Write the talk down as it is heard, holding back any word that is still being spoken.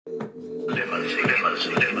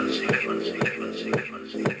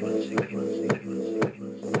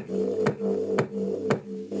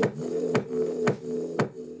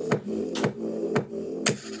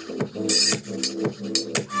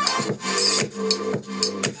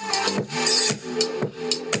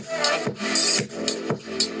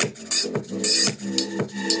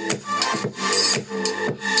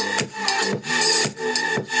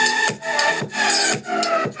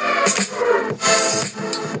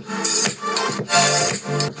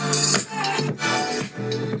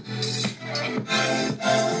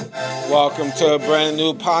Welcome to a brand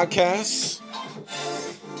new podcast,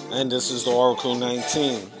 and this is the Oracle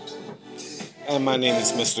 19, and my name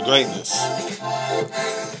is Mr. Greatness.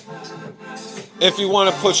 If you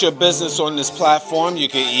want to put your business on this platform, you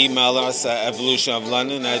can email us at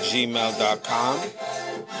evolutionoflondon@gmail.com.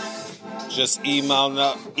 Just email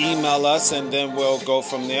us, and then we'll go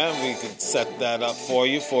from there, and we can set that up for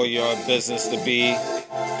you for your business to be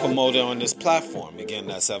promoted on this platform. Again,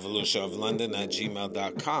 that's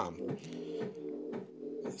evolutionoflondon@gmail.com.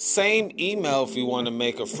 Same email if you want to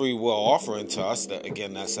make a free will offering to us.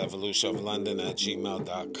 Again, that's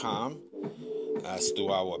evolutionoflondon@gmail.com. That's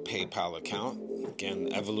through our PayPal account. Again,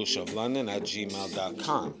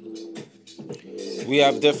 evolutionoflondon@gmail.com. We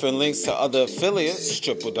have different links to other affiliates,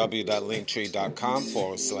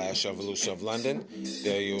 www.linktree.com/evolutionoflondon.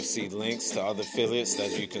 There you'll see links to other affiliates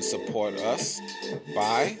that you can support us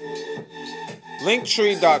by.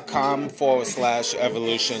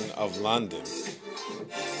 Linktree.com/evolutionoflondon.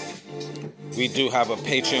 We do have a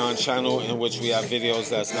Patreon channel in which we have videos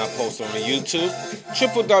that's not posted on YouTube.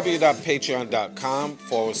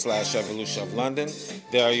 www.patreon.com/evolutionoflondon.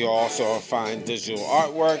 There you'll also find digital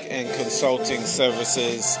artwork and consulting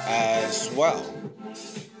services as well.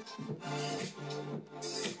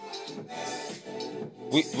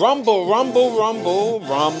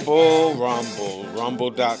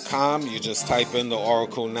 Rumble.com. You just type in the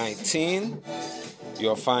Oracle 19.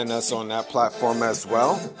 You'll find us on that platform as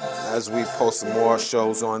well, as we post more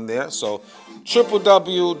shows on there. So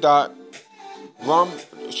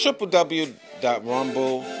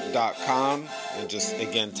www.rumble.com, and just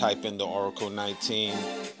again type in the Oracle 19,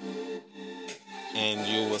 and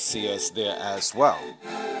you will see us there as well.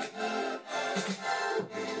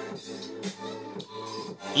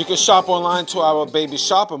 You can shop online to our baby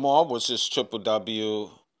shopping mall, which is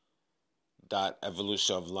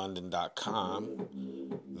www.evolutionoflondon.com.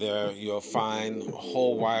 There you'll find a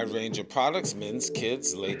whole wide range of products: men's,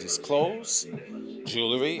 kids, ladies' clothes,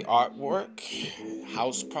 jewelry, artwork,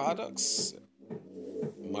 house products,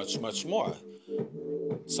 much, much more.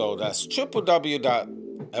 So that's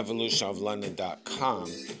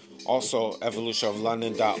www.evolutionoflondon.com. Also,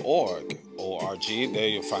 evolutionoflondon.org. There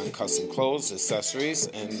you'll find custom clothes, accessories,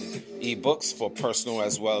 and ebooks for personal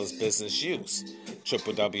as well as business use.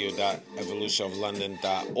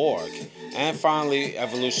 www.evolutionoflondon.org. And finally,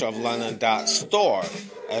 evolutionoflondon.store.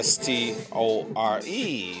 STORE.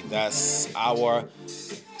 That's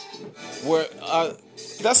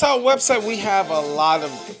our website. We have a lot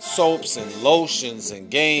of soaps and lotions and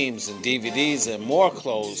games and DVDs and more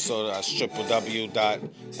clothes. So that's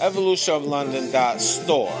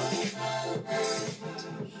www.evolutionoflondon.store.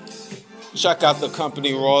 Check out the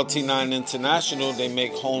company Royalty 9 International. They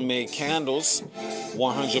make homemade candles,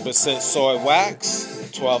 100% soy wax,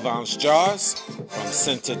 12-ounce jars, from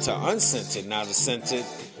scented to unscented. Now the scented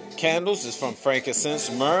candles is from frankincense,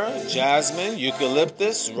 myrrh, jasmine,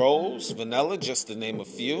 eucalyptus, rose, vanilla, just to name a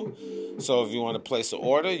few. So if you want to place an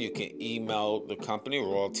order, you can email the company,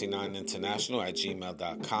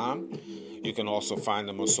 royalty9international@gmail.com. You can also find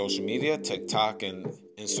them on social media, TikTok and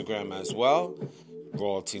Instagram as well,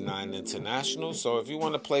 Royalty 9 International. So if you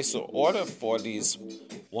want to place an order for these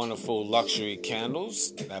wonderful luxury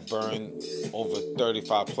candles that burn over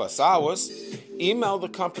 35 plus hours, email the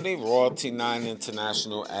company,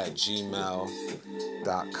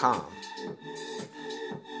 royalty9international@gmail.com.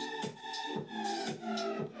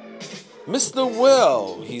 Mr.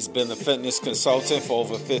 Will, he's been a fitness consultant for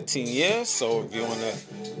over 15 years. So if you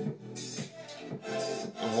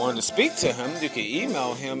want to speak to him, you can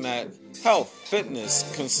email him at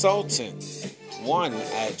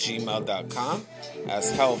healthfitnessconsultant1@gmail.com.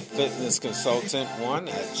 That's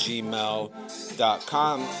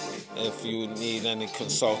healthfitnessconsultant1@gmail.com if you need any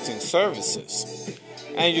consulting services.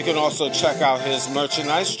 And you can also check out his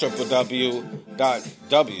merchandise,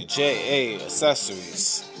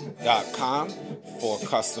 www.wjaaccessories.com, for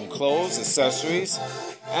custom clothes, accessories,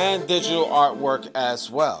 and digital artwork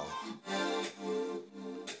as well.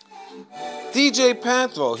 DJ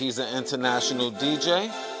Panthro, he's an international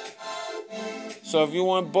DJ. So if you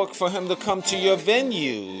want to book for him to come to your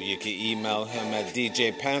venue, you can email him at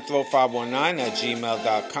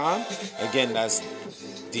djpanthro519@gmail.com. Again, that's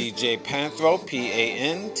djpanthro,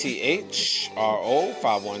 PANTHRO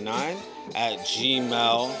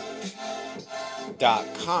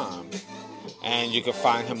 519@gmail.com. And you can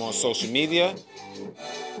find him on social media,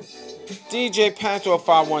 DJ Panthro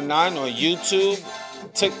 519 on YouTube,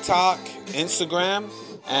 TikTok, Instagram,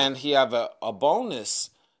 and he have a bonus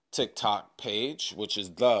TikTok page, which is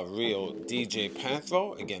The Real DJ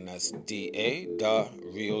Panthro. Again, that's DA, The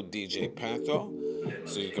Real DJ Panthro.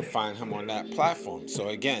 So you can find him on that platform. So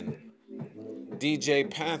again, DJ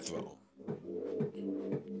Panthro.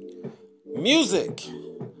 Music.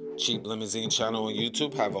 Cheap Limousine channel on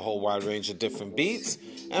YouTube, have a whole wide range of different beats.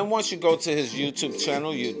 And once you go to his YouTube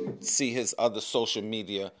channel, you see his other social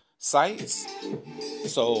media sites.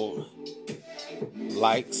 So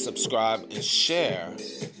like, subscribe, and share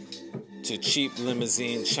to Cheap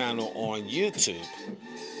Limousine channel on YouTube.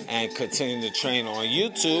 And continue to train on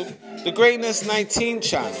YouTube, the Greatness 19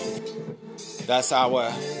 channel. That's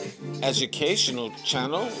our educational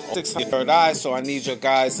channel. 600 Eye, so I need your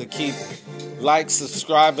guys to keep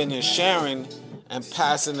subscribing, and sharing, and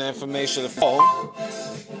passing the information to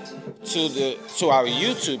our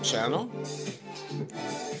YouTube channel.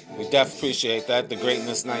 We definitely appreciate that, the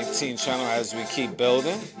Greatness 19 channel, as we keep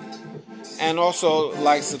building. And also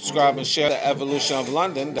subscribe, and share the Evolution of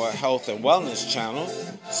London, our health and wellness channel.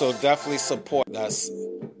 So definitely support. That's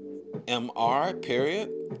MR,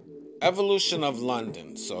 period. Evolution of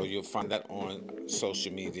London. So you'll find that on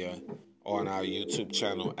social media or on our YouTube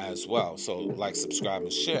channel as well. So subscribe,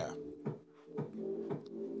 and share.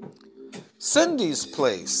 Cindy's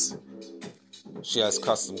Place. She has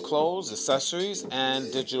custom clothes, accessories,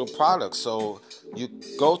 and digital products. So you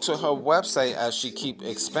go to her website as she keep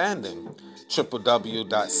expanding,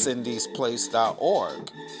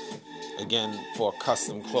 www.cindysplace.org. Again, for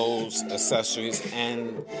custom clothes, accessories,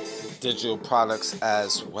 and digital products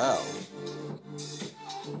as well.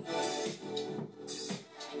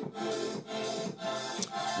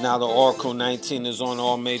 Now the Oracle 19 is on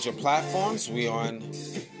all major platforms. We on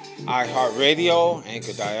iHeartRadio,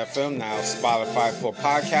 Anchor.fm, now Spotify for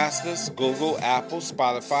podcasters, Google, Apple,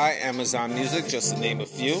 Spotify, Amazon Music, just to name a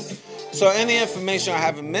few. So any information I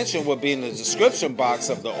haven't mentioned will be in the description box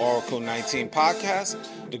of the Oracle 19 podcast,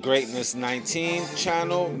 the Greatness 19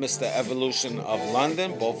 channel, Mr. Evolution of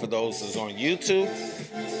London. Both of those is on YouTube.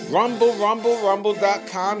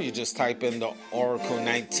 Rumble.com. You just type in the Oracle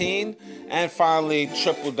 19. And finally,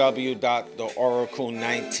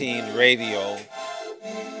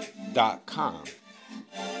 www.theoracle19radio.com.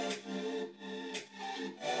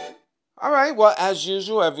 All right, well, as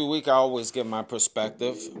usual, every week I always give my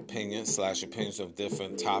perspective, opinions of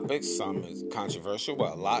different topics. Some is controversial,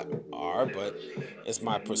 well, a lot are, but it's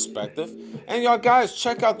my perspective. And y'all guys,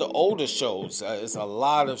 check out the older shows. It's a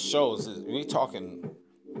lot of shows. We talking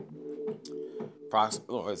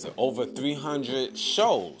over 300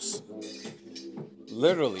 shows.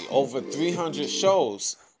 Literally, over 300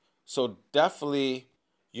 shows. So definitely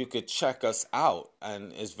you could check us out.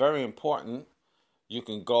 And it's very important. You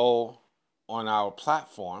can go on our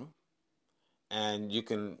platform, and you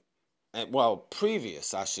can,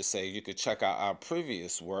 you could check out our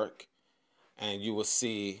previous work, and you will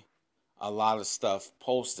see a lot of stuff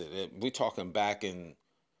posted. We're talking back in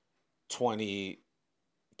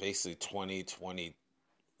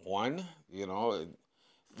 2021,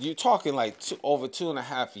 you're talking over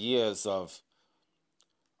 2.5 years of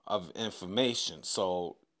information.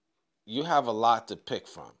 So you have a lot to pick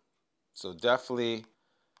from. So definitely,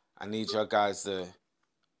 I need you guys to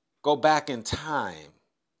go back in time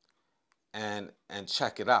and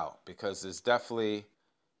check it out, because there's definitely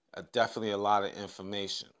a lot of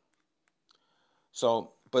information.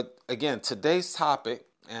 So, but again, today's topic,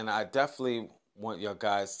 and I definitely want you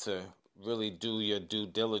guys to really do your due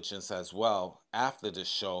diligence as well after the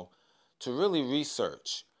show to really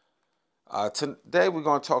research. Today we're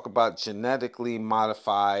going to talk about genetically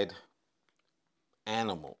modified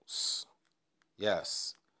animals.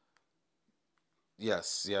 Yes,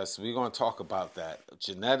 we're going to talk about that.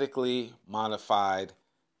 Genetically modified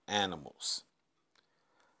animals.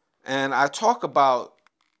 And I talk about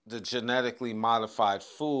the genetically modified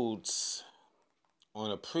foods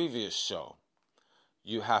on a previous show.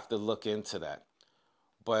 You have to look into that.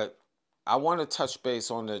 But I want to touch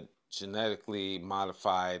base on the genetically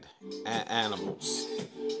modified animals.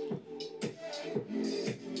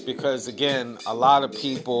 Because again, a lot of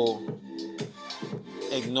people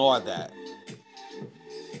ignore that.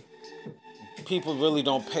 People really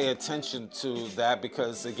don't pay attention to that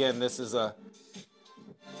because, again, this is a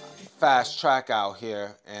fast track out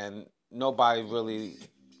here, and nobody really,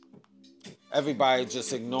 everybody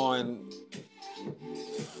just ignoring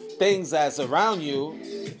things that's around you,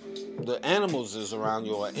 the animals is around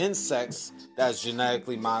you, or insects that's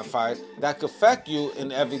genetically modified that could affect you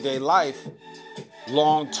in everyday life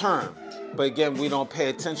long term. But again, we don't pay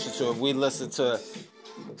attention to it. We listen to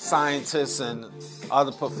scientists and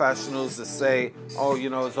other professionals that say, oh,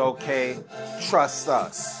 it's okay, trust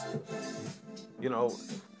us.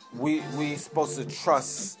 We supposed to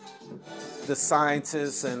trust the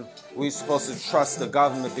scientists, and we supposed to trust the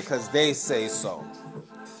government because they say so.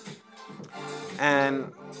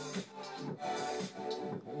 And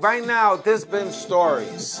right now, there's been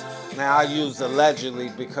stories. Now, I use allegedly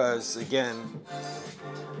because, again,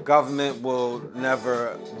 government will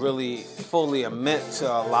never really fully admit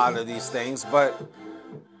to a lot of these things. But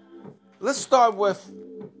let's start with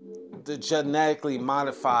the genetically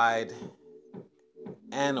modified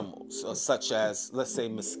animals, such as, let's say,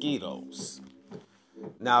 mosquitoes.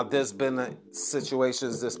 Now, there's been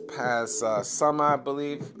situations this past summer, I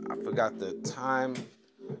believe. I forgot the time,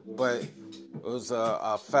 but it was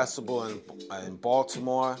a festival in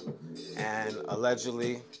Baltimore, and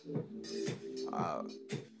allegedly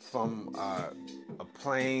from a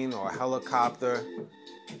plane or a helicopter,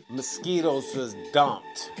 mosquitoes was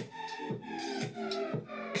dumped.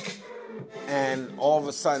 And all of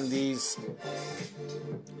a sudden, these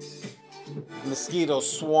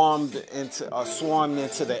mosquitoes swarmed into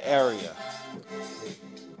the area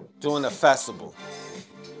during the festival.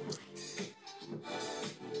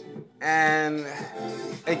 And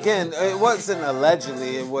again, it wasn't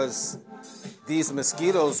allegedly. It was these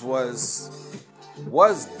mosquitoes was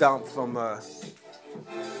dumped from a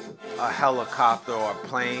helicopter or a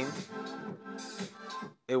plane.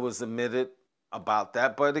 It was admitted about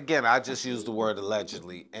that, but again, I just use the word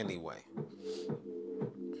allegedly anyway.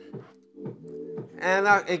 And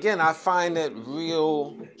I find it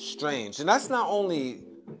real strange. And that's not only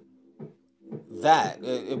that.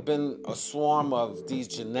 It's been a swarm of these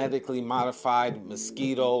genetically modified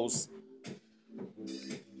mosquitoes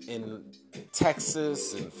in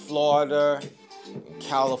Texas, in Florida, in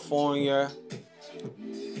California.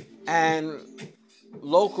 And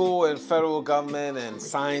local and federal government and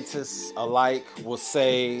scientists alike will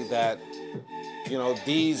say that,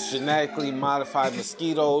 these genetically modified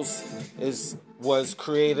mosquitoes was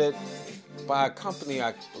created by a company,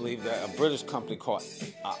 I believe that a British company called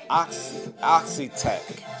Oxitec, Oxitec.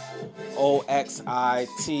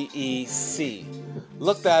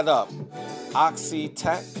 Look that up,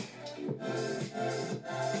 Oxitec.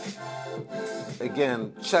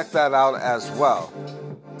 Again, check that out as well.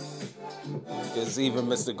 Because even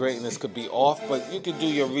Mr. Greatness could be off, but you can do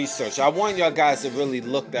your research. I want y'all guys to really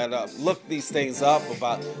look that up. Look these things up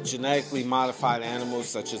about genetically modified animals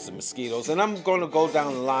such as the mosquitoes. And I'm going to go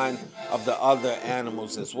down the line of the other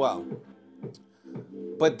animals as well.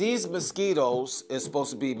 But these mosquitoes is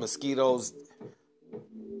supposed to be mosquitoes,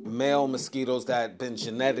 male mosquitoes that have been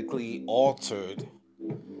genetically altered.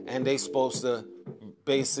 And they're supposed to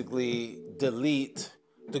basically delete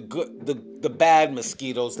the bad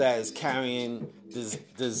mosquitoes that is carrying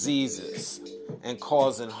diseases and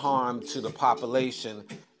causing harm to the population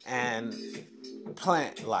and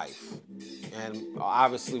plant life. And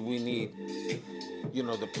obviously we need,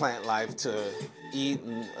 the plant life to eat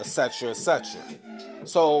and et cetera, et cetera.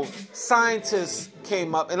 So scientists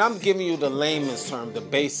came up, and I'm giving you the layman's term, the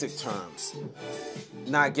basic terms,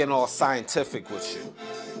 not getting all scientific with you.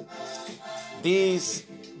 These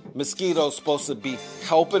mosquitoes supposed to be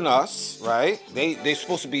helping us, right? They're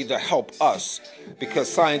supposed to be to help us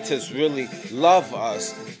because scientists really love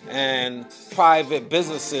us, and private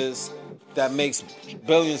businesses that makes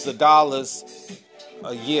billions of dollars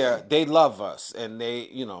a year, they love us, and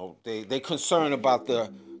they concerned about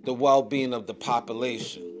the well-being of the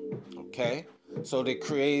population. Okay, so they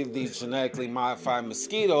created these genetically modified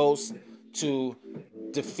mosquitoes to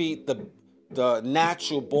defeat the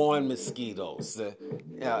natural born mosquitoes,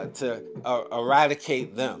 to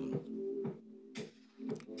eradicate them.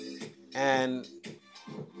 And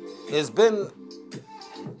there's been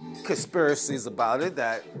conspiracies about it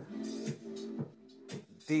that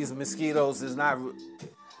these mosquitoes is not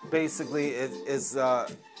basically is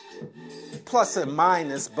plus and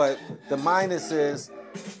minus, but the minus is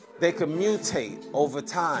they can mutate over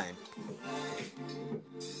time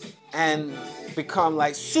and become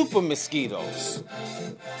like super mosquitoes,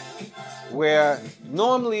 where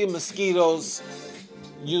normally mosquitoes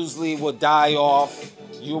usually will die off.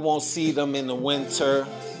 You won't see them in the winter,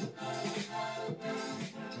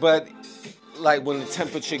 but like when the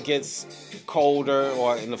temperature gets colder,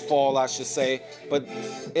 or in the fall, I should say. But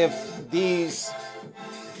if these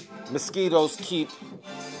mosquitoes keep,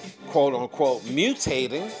 quote unquote,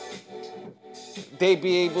 mutating, they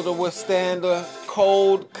be able to withstand the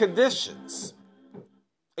cold conditions.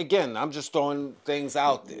 Again, I'm just throwing things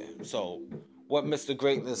out there. So, what Mr.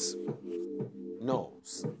 Greatness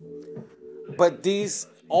knows. But these,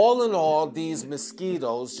 all in all, these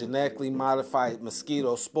mosquitoes, genetically modified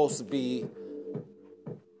mosquitoes, supposed to be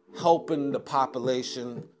helping the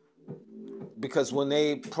population, because when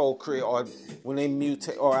they procreate, or when they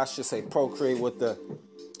mutate, or I should say procreate with the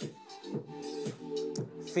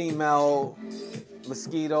female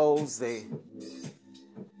mosquitoes, you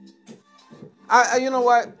know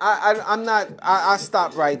what? I'm not. I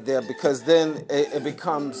stop right there, because then it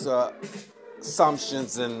becomes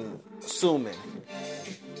assumptions and assuming.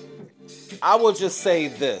 I will just say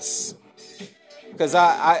this, because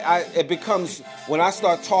it becomes, when I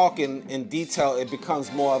start talking in detail, it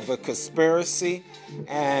becomes more of a conspiracy,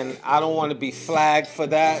 and I don't want to be flagged for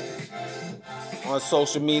that on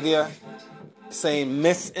social media, saying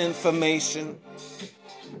misinformation.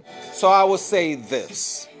 So I will say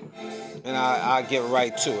this, and I get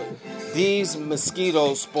right to it. These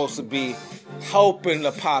mosquitoes supposed to be helping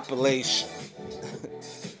the population,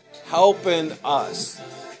 helping us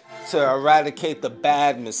to eradicate the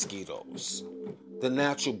bad mosquitoes, the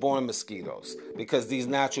natural-born mosquitoes, because these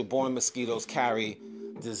natural-born mosquitoes carry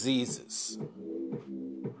diseases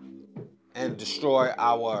and destroy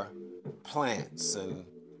our plants and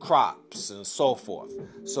crops and so forth.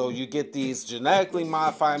 So you get these genetically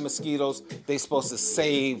modified mosquitoes. They're supposed to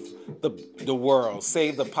save the world,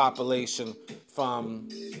 save the population from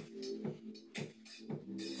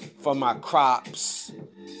our crops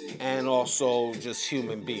and also just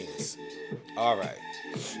human beings. All right.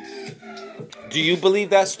 Do you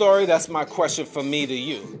believe that story? That's my question from me to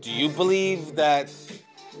you. Do you believe that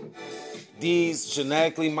these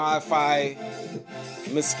genetically modified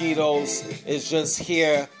mosquitoes is just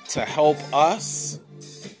here to help us,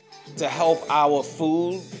 to help our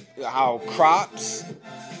food, our crops?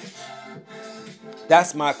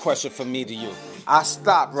 That's my question from me to you. I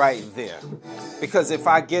stop right there, because if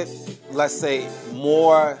I get, let's say,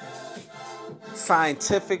 more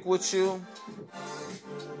scientific with you,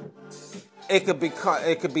 it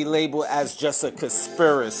could be labeled as just a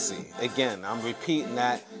conspiracy. Again, I'm repeating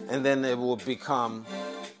that, and then it will be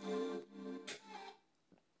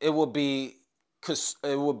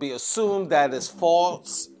assumed that it's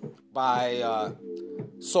false by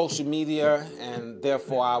social media, and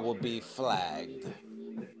therefore I will be flagged.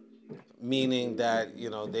 Meaning that,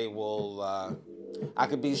 they will, I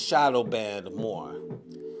could be shadow banned more.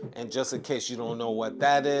 And just in case you don't know what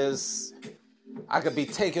that is, I could be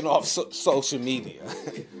taken off social media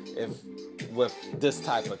with this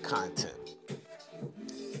type of content.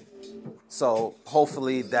 So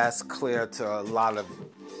hopefully that's clear to a lot of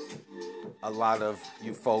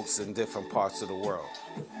you folks in different parts of the world.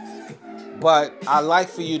 But I'd like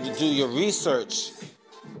for you to do your research,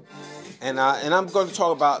 and I'm going to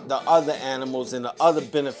talk about the other animals and the other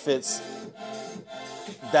benefits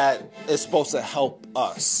that is supposed to help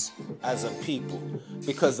us as a people,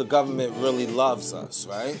 because the government really loves us,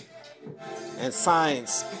 right? And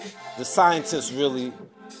the scientists really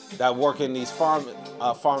that work in these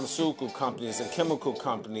pharmaceutical companies and chemical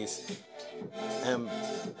companies and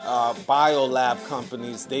biolab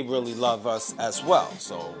companies, they really love us as well.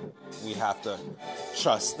 So we have to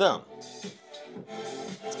trust them.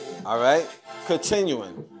 All right,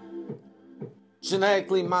 continuing.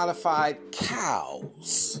 Genetically modified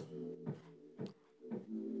cows.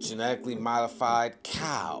 Genetically modified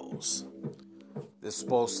cows. They're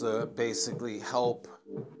supposed to basically help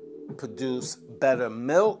produce better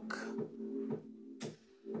milk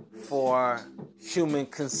for human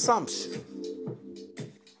consumption.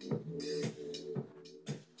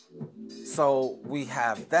 So we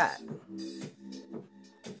have that.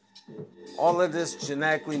 All of this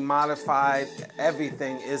genetically modified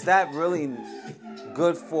everything, is that really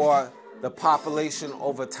good for the population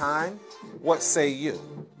over time? What say you?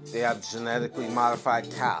 They have genetically modified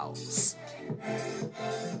cows.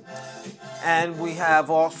 And we have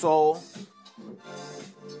also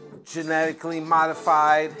genetically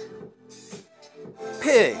modified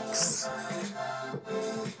pigs.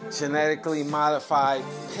 Genetically modified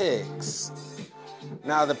pigs.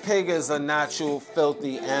 Now, the pig is a natural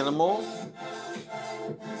filthy animal.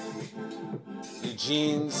 The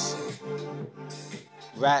genes,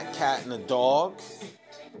 rat, cat, and a dog.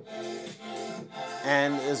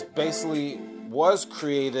 And is basically was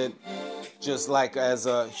created just like as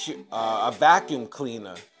a vacuum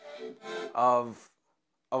cleaner of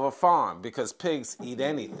of a farm because pigs eat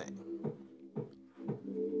anything.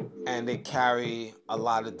 And they carry a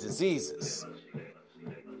lot of diseases.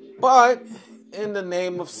 But in the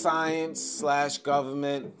name of science /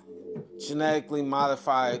 government, genetically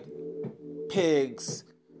modified pigs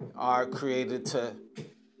are created to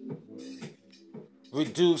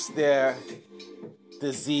reduce their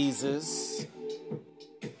diseases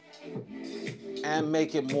and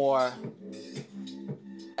make it more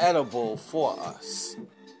edible for us.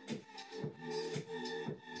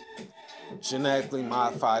 Genetically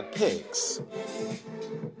modified pigs.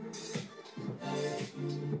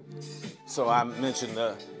 So I mentioned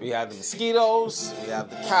we have the mosquitoes, we have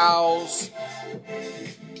the cows,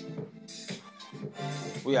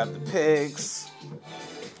 we have the pigs,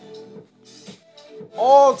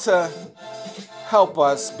 all to help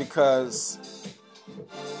us because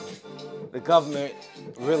the government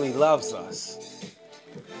really loves us.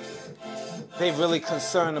 They're really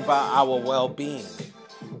concerned about our well-being.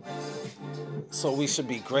 So we should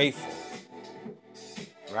be grateful,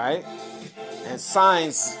 right? And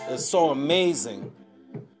science is so amazing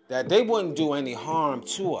that they wouldn't do any harm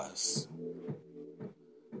to us.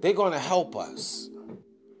 They're going to help us.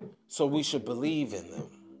 So we should believe in them.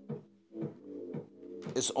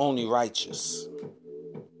 It's only righteous.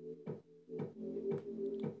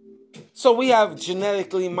 So we have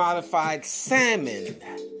genetically modified salmon.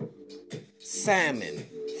 Salmon.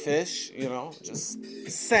 Fish, just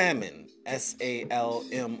salmon.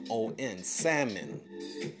 S-A-L-M-O-N. Salmon.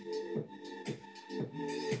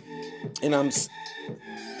 And I'm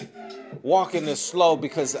walking this slow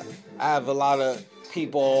because I have a lot of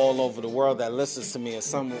people all over the world that listens to me, and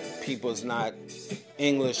some people is not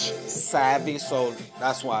English savvy, so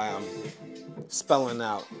that's why I'm spelling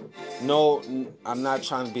out. No, I'm not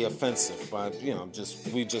trying to be offensive, but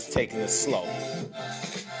we just taking it slow.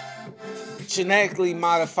 Genetically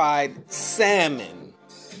modified salmon.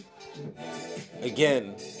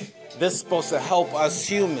 Again, this is supposed to help us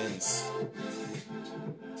humans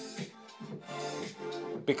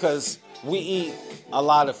because we eat a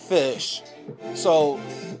lot of fish, so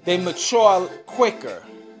they mature quicker.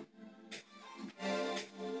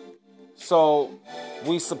 So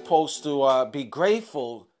we're supposed to be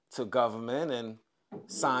grateful to government and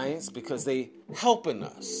science because they helping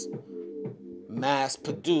us mass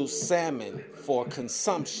produce salmon for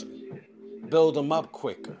consumption, build them up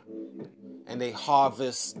quicker. And they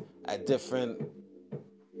harvest at different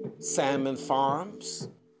salmon farms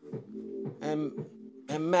and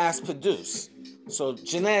mass produce. So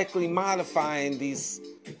genetically modifying these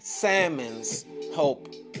salmons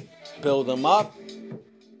help build them up,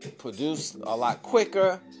 produce a lot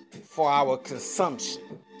quicker for our consumption.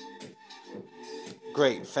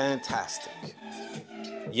 Great, fantastic,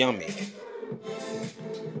 yummy.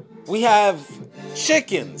 We have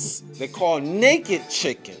chickens. They're called naked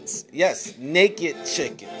chickens. Yes, naked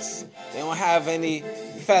chickens. They don't have any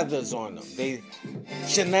feathers on them. They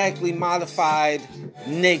genetically modified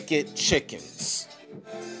naked chickens.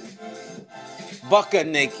 Bucka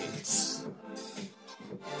nakeds.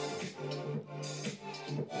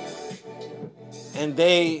 And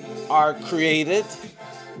they are created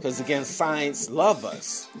because, again, science loves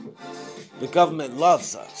us. The government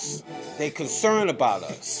loves us. They're concerned about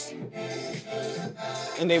us.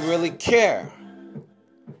 And they really care.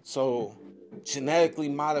 So genetically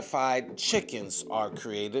modified chickens are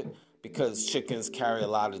created because chickens carry a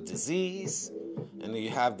lot of disease. And you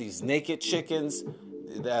have these naked chickens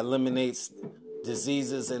that eliminates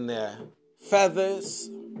diseases in their feathers,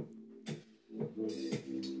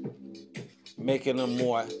 making them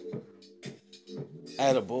more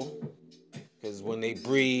edible. Because when they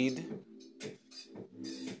breed,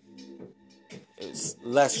 it's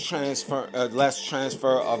less transfer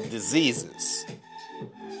of diseases.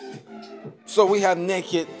 So we have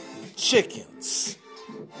naked chickens.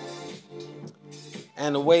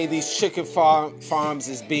 And the way these chicken farms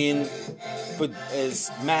is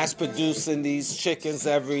mass producing these chickens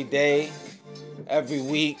every day, every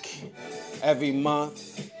week, every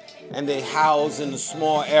month. And they house in the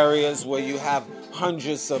small areas where you have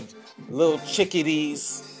hundreds of little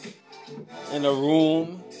chickadees in a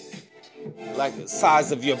room, like the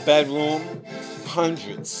size of your bedroom,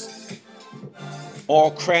 hundreds,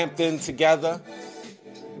 all cramped in together.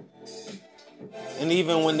 And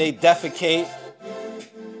even when they defecate,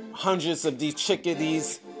 hundreds of these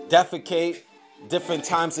chickadees defecate different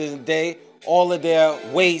times of the day. All of their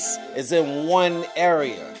waste is in one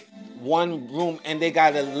area, one room, and they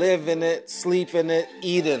got to live in it, sleep in it,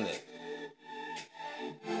 eat in it.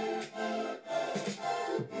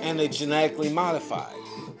 And they're genetically modified.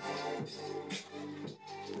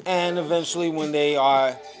 And eventually when they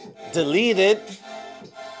are deleted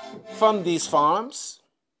from these farms,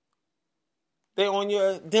 they're on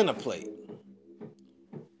your dinner plate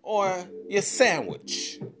or your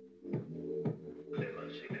sandwich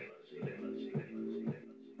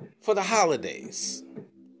for the holidays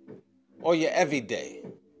or your everyday.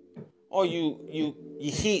 Or you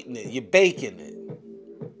heating it, you baking it,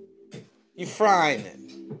 you frying it,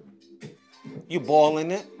 you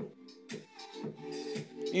boiling it,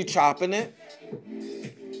 you chopping it.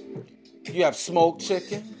 You have smoked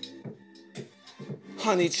chicken,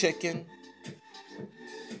 honey chicken,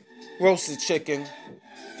 roasted chicken.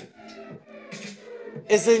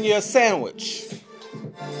 It's in your sandwich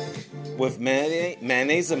with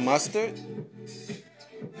mayonnaise and mustard.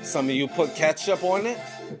 Some of you put ketchup on it,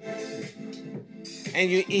 and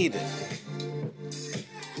you eat it.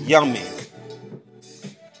 Yummy.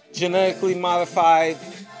 Genetically modified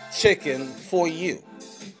chicken for you.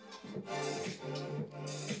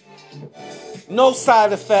 No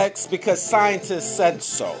side effects because scientists said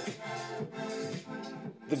so.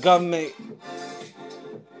 The government,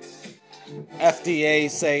 FDA,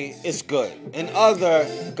 say it's good. And other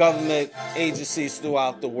government agencies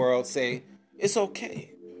throughout the world say it's okay.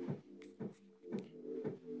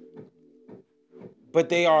 But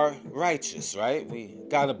they are righteous, right? We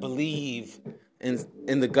got to believe in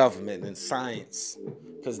the government and science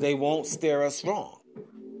because they won't steer us wrong,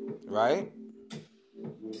 right?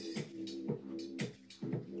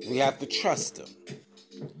 We have to trust them.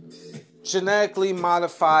 Genetically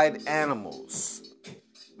modified animals.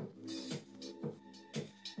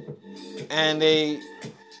 And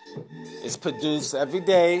it's produced every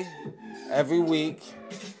day, every week,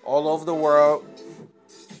 all over the world.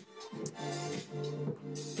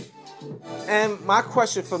 And my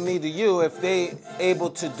question for me to you, if they able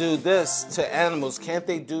to do this to animals, can't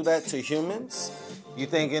they do that to humans? You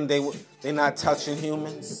thinking they're not touching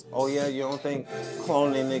humans? Oh yeah, you don't think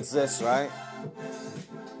cloning exists, right?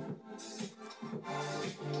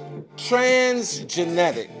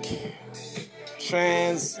 Transgenic.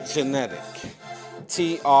 Transgenic.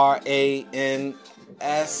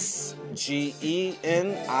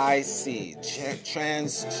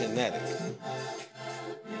 Transgenic.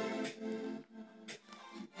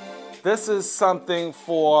 This is something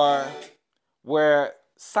for where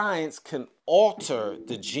science can alter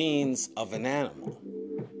the genes of an animal.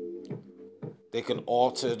 They can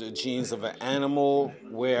alter the genes of an animal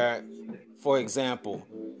where, for example,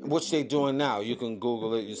 which they're doing now. You can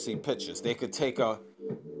Google it, you see pictures. They could take a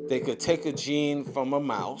gene from a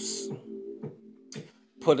mouse,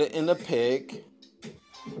 put it in a pig,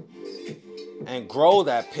 and grow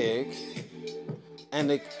that pig.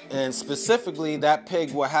 And specifically, that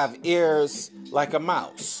pig will have ears like a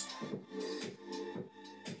mouse.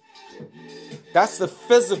 That's the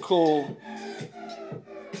physical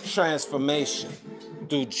transformation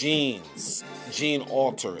through genes, gene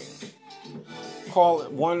altering.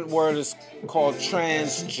 One word is called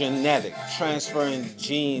transgenic, transferring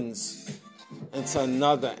genes into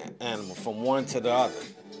another animal, from one to the other.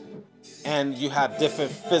 And you have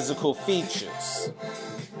different physical features.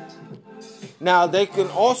 Now, they can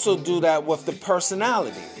also do that with the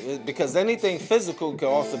personality, because anything physical can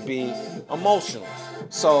also be emotional.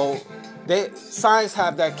 So science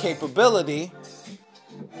have that capability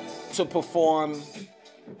to perform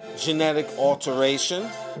genetic alteration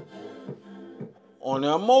on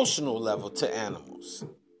an emotional level to animals.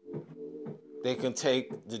 They can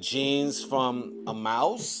take the genes from a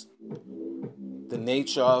mouse, the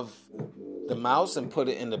nature of the mouse, and put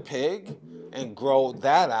it in the pig and grow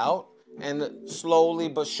that out. And slowly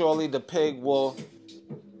but surely the pig will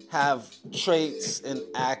have traits and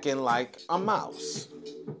acting like a mouse.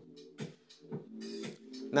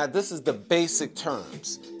 Now this is the basic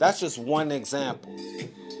terms. That's just one example.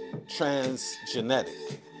 Transgenic.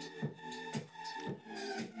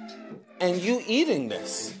 And you eating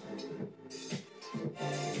this.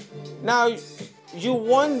 Now you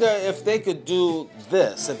wonder if they could do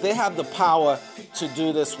this, if they have the power to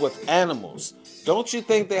do this with animals. Don't you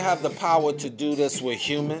think they have the power to do this with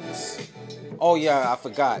humans? Oh yeah, I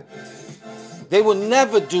forgot. They will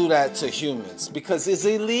never do that to humans because it's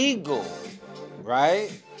illegal,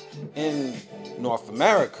 right? In North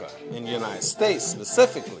America, in the United States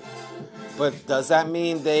specifically. But does that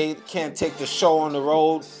mean they can't take the show on the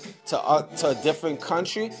road to a different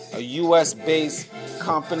country? A U.S.-based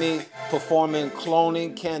company performing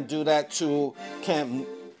cloning can't do that can't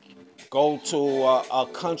go to a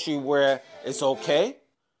country where it's okay?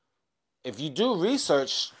 If you do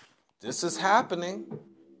research, this is happening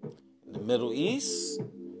in the Middle East,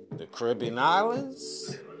 the Caribbean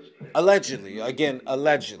islands, Allegedly, again,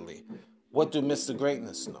 allegedly. What do Mr.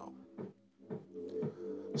 Greatness know?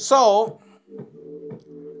 So,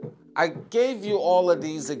 I gave you all of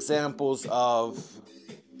these examples of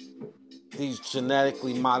these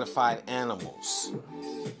genetically modified animals.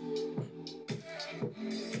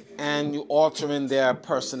 And you altering their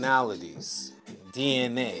personalities,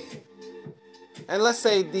 DNA. And let's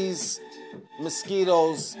say these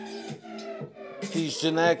mosquitoes, these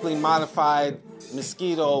genetically modified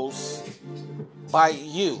mosquitoes, bite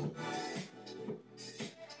you.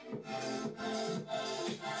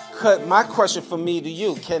 My question for me to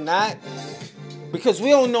you, can that, because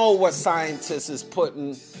we don't know what scientists is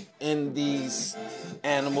putting in these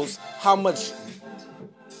animals, how much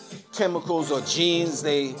chemicals or genes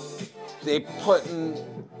they putting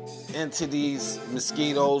into these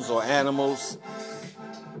mosquitoes or animals,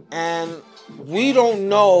 and we don't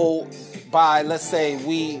know by, let's say,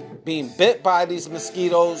 we being bit by these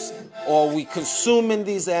mosquitoes or we consuming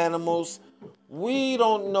these animals, we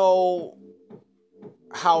don't know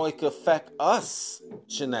how it could affect us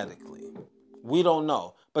genetically. We don't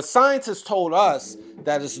know. But scientists told us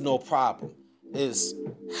that it's no problem. It's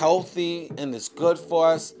healthy and it's good for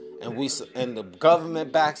us, and the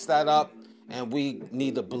government backs that up, and we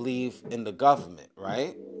need to believe in the government,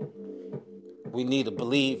 right? We need to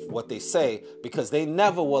believe what they say because they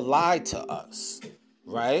never will lie to us,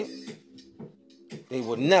 right? They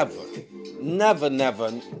will never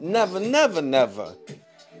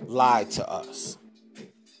lie to us.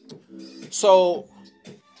 So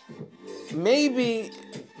maybe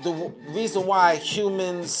the reason why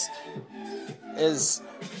humans is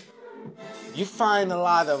you find a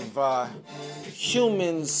lot of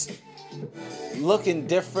humans looking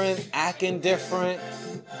different, acting different,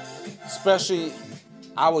 especially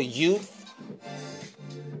our youth.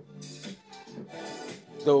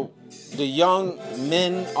 The young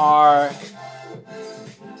men are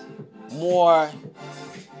more,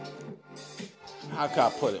 how can I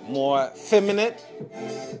put it, more feminine.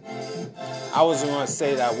 I wasn't going to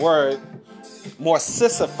say that word. More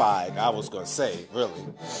sissified, I was going to say, really.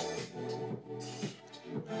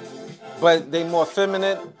 But they more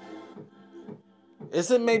feminine.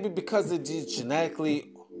 Is it maybe because of these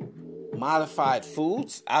genetically modified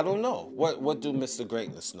foods? I don't know. What do Mr.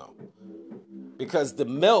 Greatness know? Because the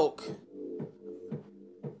milk,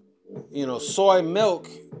 soy milk,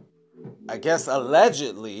 I guess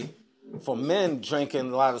allegedly, for men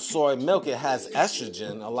drinking a lot of soy milk, it has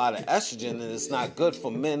estrogen, a lot of estrogen, and it's not good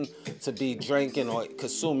for men to be drinking or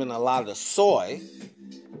consuming a lot of soy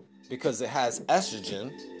because it has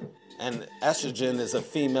estrogen, and estrogen is a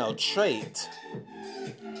female trait,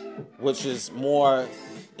 which is more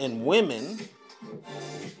in women.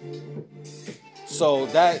 So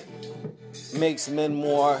that makes men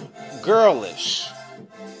more girlish.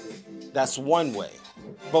 That's one way.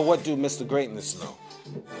 But what do Mr. Greatness know?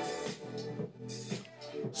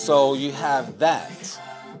 So you have that.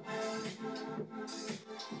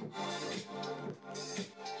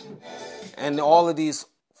 And all of these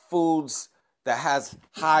foods that has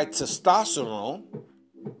high testosterone,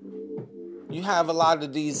 you have a lot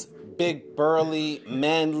of these big, burly,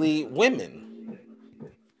 manly women.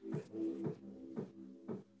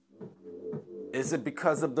 Is it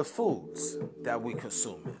because of the foods that we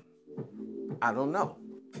consume? I don't know.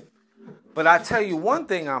 But I tell you one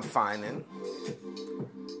thing I'm finding,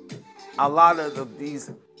 a lot of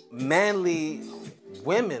these manly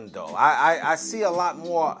women, though, I see a lot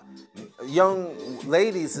more young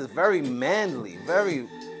ladies is very manly, very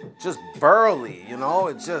just burly,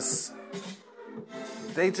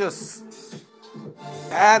 they just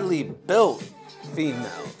badly built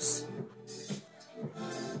females.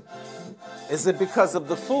 Is it because of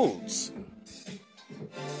the foods?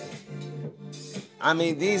 I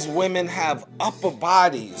mean, these women have upper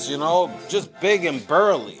bodies, just big and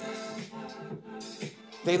burly.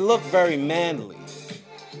 They look very manly.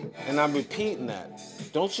 And I'm repeating that.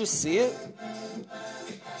 Don't you see it?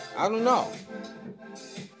 I don't know.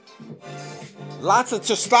 Lots of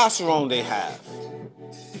testosterone they have.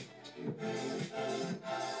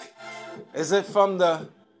 Is it from the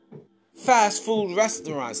fast food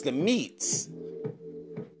restaurants, the meats?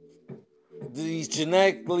 These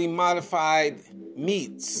genetically modified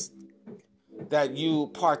meats that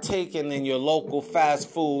you partake in your local fast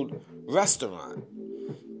food restaurant.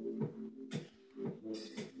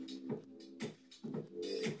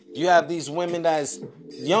 You have these women that's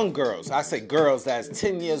young girls. I say girls that's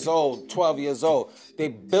 10 years old, 12 years old. They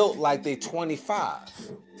built like they 25,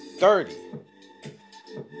 30.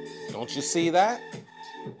 Don't you see that?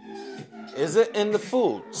 Is it in the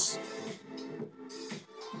foods?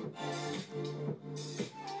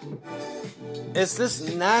 Is this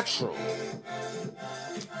natural?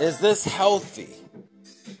 Is this healthy?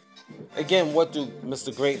 Again, what do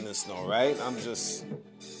Mr. Greatness know, right?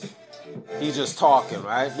 He's just talking,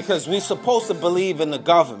 right? Because we're supposed to believe in the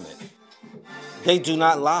government. They do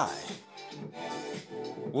not lie.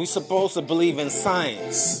 We're supposed to believe in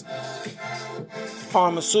science.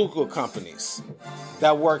 Pharmaceutical companies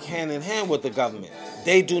that work hand in hand with the government.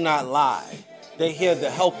 They do not lie. They're here to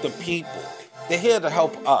help the people. They're here to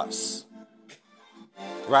help us.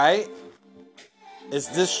 Right? Is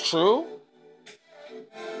this true?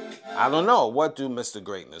 I don't know. What do Mr.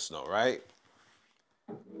 Greatness know, right?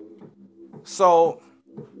 So,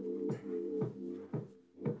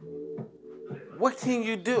 what can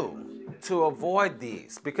you do to avoid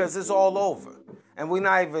these? Because it's all over. And we're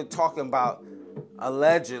not even talking about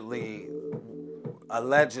allegedly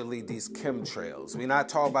these chemtrails. We're not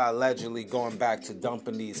talking about allegedly going back to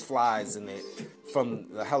dumping these flies in it from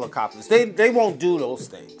the helicopters. They won't do those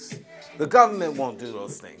things. The government won't do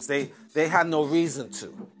those things. They have no reason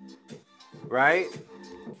to. Right?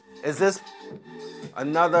 Is this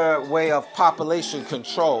another way of population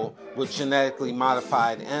control with genetically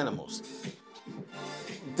modified animals?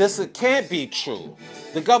 This can't be true.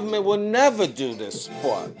 The government will never do this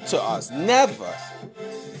to us. Never.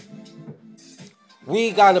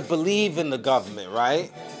 We got to believe in the government,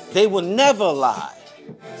 right? They will never lie.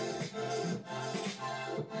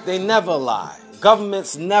 They never lie.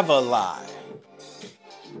 Governments never lie.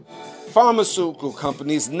 Pharmaceutical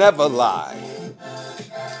companies never lie.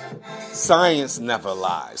 Science never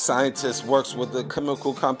lies. Scientists works with the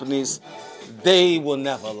chemical companies. They will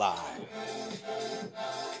never lie.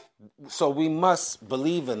 So we must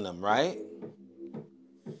believe in them, right?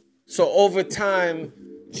 So over time,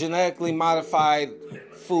 genetically modified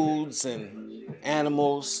foods and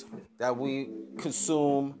animals that we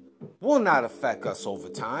consume will not affect us over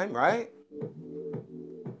time, right?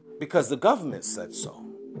 Because the government said so,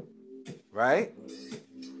 right?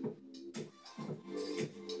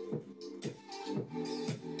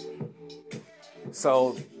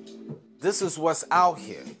 So this is what's out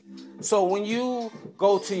here. So when you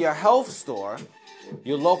go to your health store,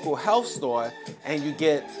 your local health store, and you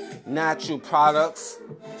get natural products,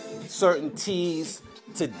 certain teas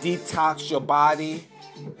to detox your body,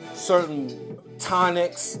 certain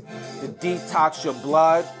tonics to detox your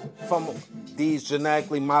blood from these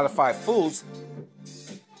genetically modified foods,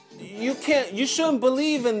 you shouldn't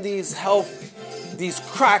believe in these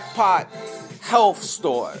crackpot health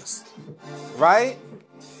stores, right?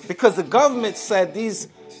 Because the government said these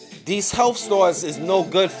health stores is no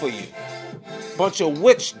good for you. Bunch of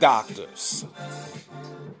witch doctors.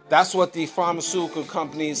 That's what the pharmaceutical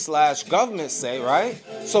companies / government say, right?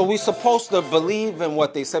 So we're supposed to believe in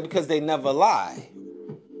what they say because they never lie.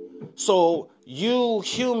 So you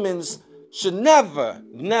humans should never,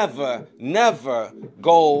 never, never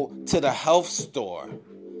go to the health store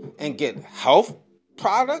and get health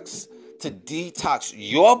products to detox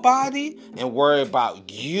your body and worry about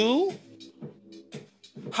you.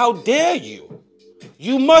 How dare you?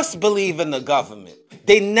 You must believe in the government.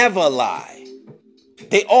 They never lie.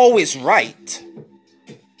 They always right.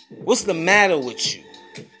 What's the matter with you?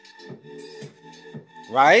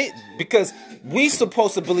 Right? Because we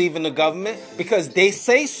supposed to believe in the government because they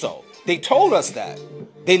say so. They told us that.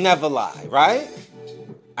 They never lie, right?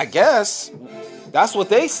 I guess that's what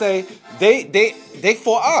they say. They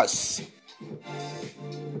for us.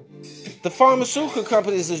 The pharmaceutical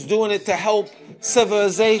companies is doing it to help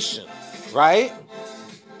civilization, right?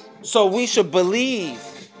 So we should believe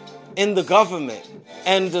in the government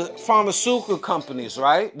and the pharmaceutical companies,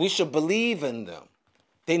 right? We should believe in them.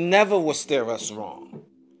 They never will steer us wrong.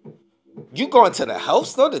 You going to the health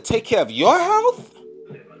store to take care of your health?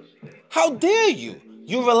 How dare you?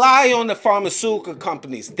 You rely on the pharmaceutical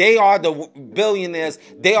companies. They are the billionaires.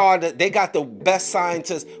 They got the best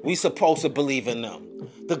scientists. We supposed to believe in them.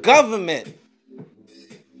 The government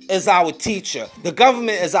is our teacher. The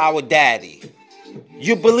government is our daddy.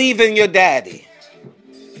 You believe in your daddy.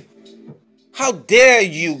 How dare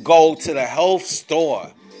you go to the health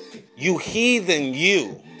store, you heathen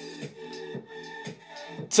you,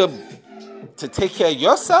 to take care of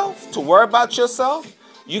yourself, to worry about yourself?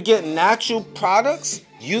 You get natural products,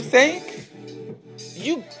 you think?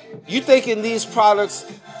 You thinking these products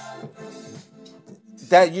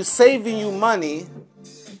that you're saving you money,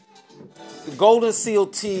 the golden seal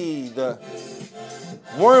tea, the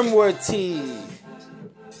wormwood tea,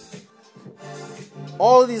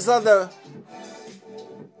 all these other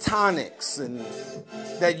tonics, and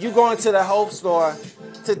that you go into the health store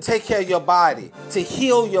to take care of your body, to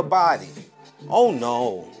heal your body. Oh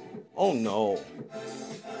no. Oh no.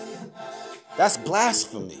 That's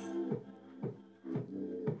blasphemy.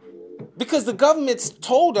 Because the government's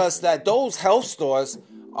told us that those health stores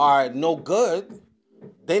are no good.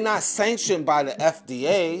 They're not sanctioned by the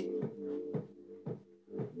FDA.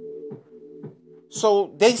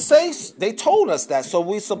 So they told us that, so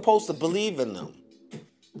we're supposed to believe in them.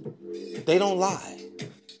 They don't lie.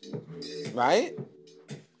 Right?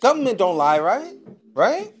 Government don't lie, right?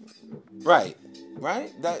 Right? Right.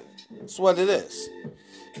 Right? That's what it is.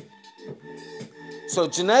 So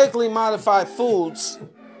genetically modified foods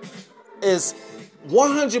is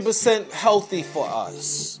 100% healthy for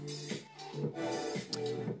us.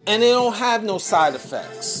 And they don't have no side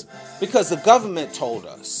effects because the government told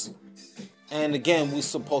us. And again, we're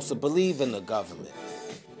supposed to believe in the government.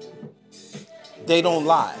 They don't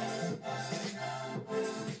lie.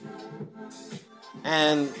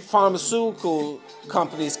 And pharmaceutical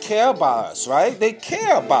companies care about us, right? They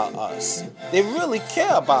care about us. They really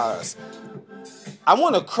care about us. I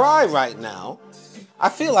want to cry right now. I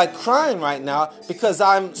feel like crying right now because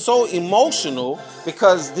I'm so emotional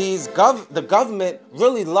because the government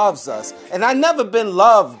really loves us. And I've never been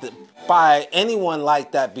loved by anyone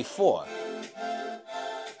like that before.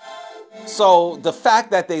 So the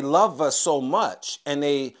fact that they love us so much and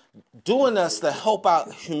they doing us to help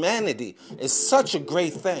out humanity is such a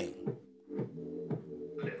great thing.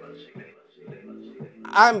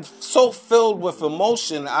 I'm so filled with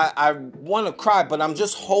emotion. I want to cry, but I'm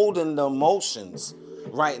just holding the emotions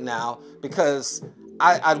right now because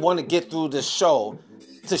I want to get through this show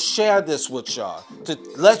to share this with y'all, to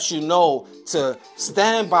let you know to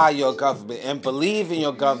stand by your government and believe in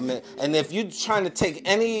your government. And if you're trying to take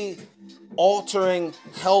any altering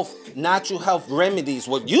health, natural health remedies,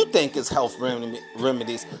 what you think is health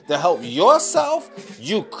remedies to help yourself,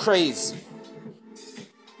 you crazy.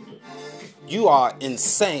 You are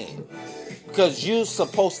insane because you're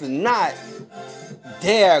supposed to not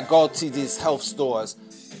dare go to these health stores.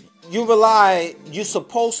 You're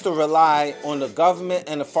supposed to rely on the government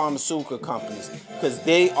and the pharmaceutical companies because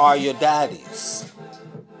they are your daddies.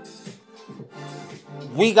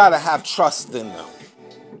 We got to have trust in them,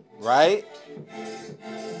 right?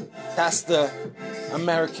 That's the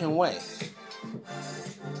American way.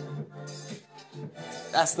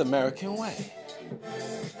 That's the American way.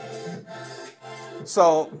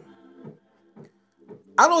 So,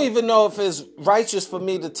 I don't even know if it's righteous for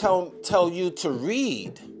me to tell you to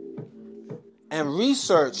read and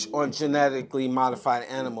research on genetically modified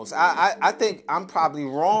animals. I think I'm probably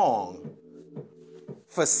wrong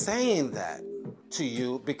for saying that to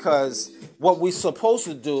you because what we're supposed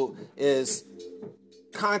to do is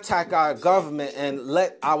contact our government and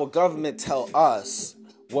let our government tell us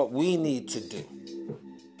what we need to do.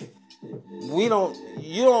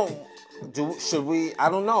 Should we? I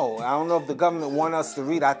don't know. I don't know if the government want us to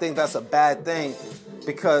read. I think that's a bad thing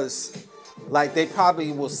because, like, they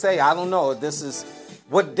probably will say, I don't know, this is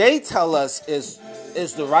what they tell us is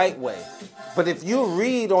the right way. But if you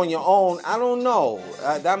read on your own, I don't know.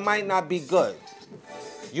 That might not be good.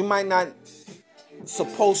 You might not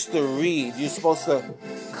supposed to read. You're supposed to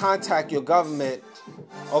contact your government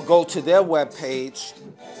or go to their webpage,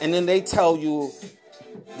 and then they tell you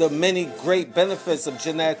the many great benefits of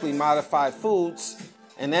genetically modified foods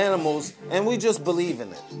and animals, and we just believe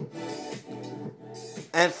in it.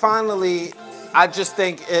 And finally, I just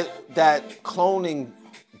think that cloning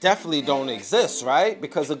definitely don't exist, right?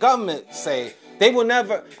 Because the government say they will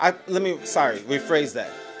never. Rephrase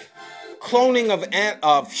that. Cloning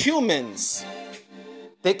of humans,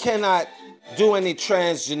 they cannot do any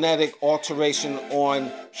transgenic alteration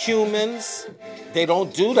on humans. They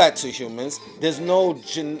don't do that to humans. There's no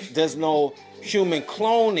human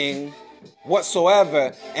cloning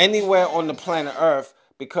whatsoever anywhere on the planet Earth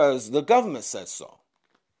because the government said so.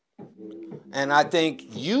 And I think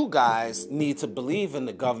you guys need to believe in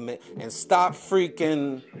the government and stop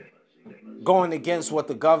freaking going against what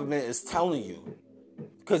the government is telling you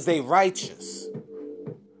because they righteous.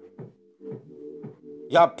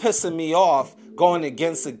 Y'all pissing me off going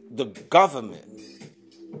against the government.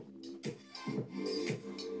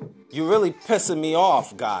 You're really pissing me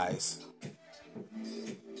off, guys.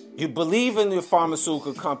 You believe in your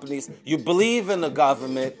pharmaceutical companies. You believe in the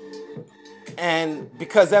government. And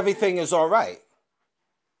because everything is all right.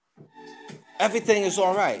 Everything is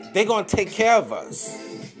all right. They're going to take care of us.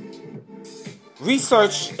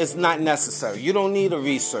 Research is not necessary. You don't need a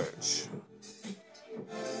research.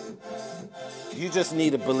 You just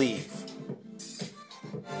need to believe.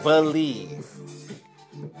 Believe.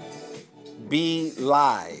 Be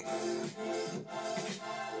live.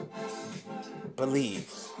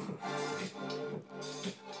 Believe.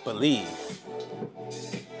 Believe.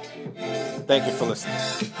 Thank you for listening.